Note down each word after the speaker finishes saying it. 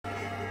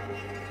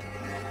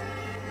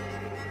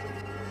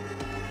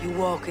You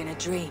walk in a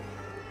dream.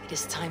 It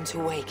is time to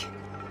wake.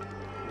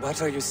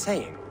 What are you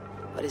saying?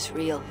 What is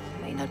real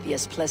may not be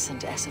as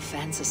pleasant as a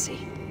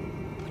fantasy.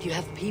 But you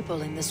have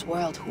people in this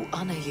world who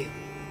honor you.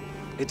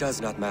 It does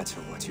not matter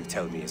what you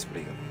tell me is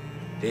real.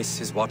 This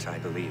is what I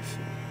believe.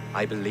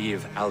 I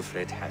believe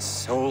Alfred has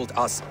sold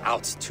us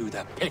out to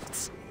the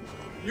Picts.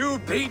 You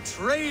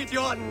betrayed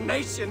your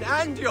nation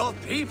and your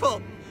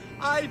people!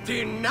 I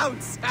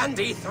denounce and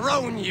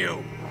dethrone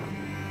you!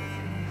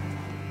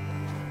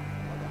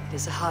 It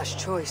is a harsh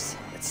choice,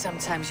 but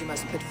sometimes you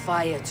must put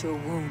fire to a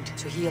wound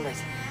to heal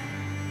it.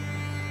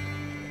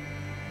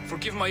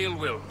 Forgive my ill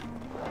will.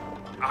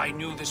 I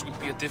knew this would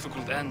be a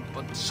difficult end,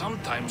 but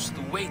sometimes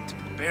the weight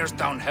bears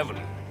down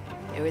heavily.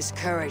 There is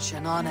courage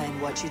and honor in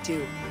what you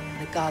do,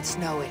 and the gods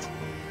know it.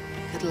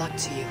 Good luck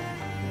to you.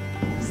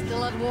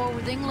 Still at war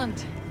with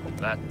England.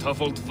 That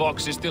tough old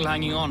fox is still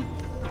hanging on.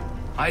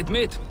 I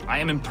admit, I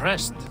am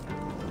impressed.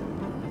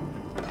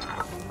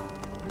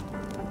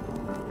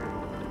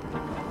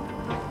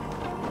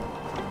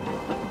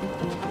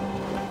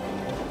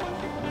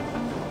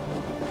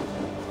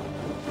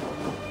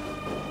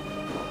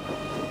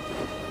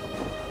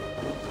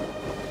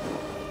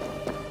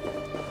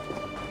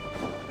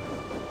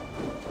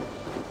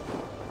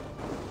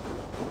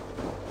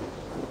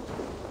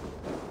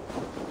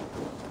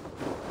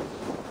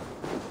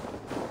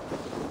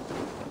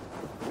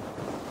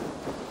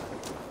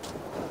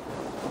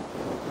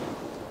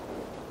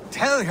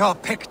 Tell your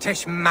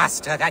Pictish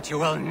master that you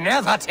will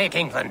never take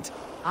England.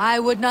 I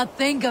would not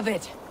think of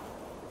it.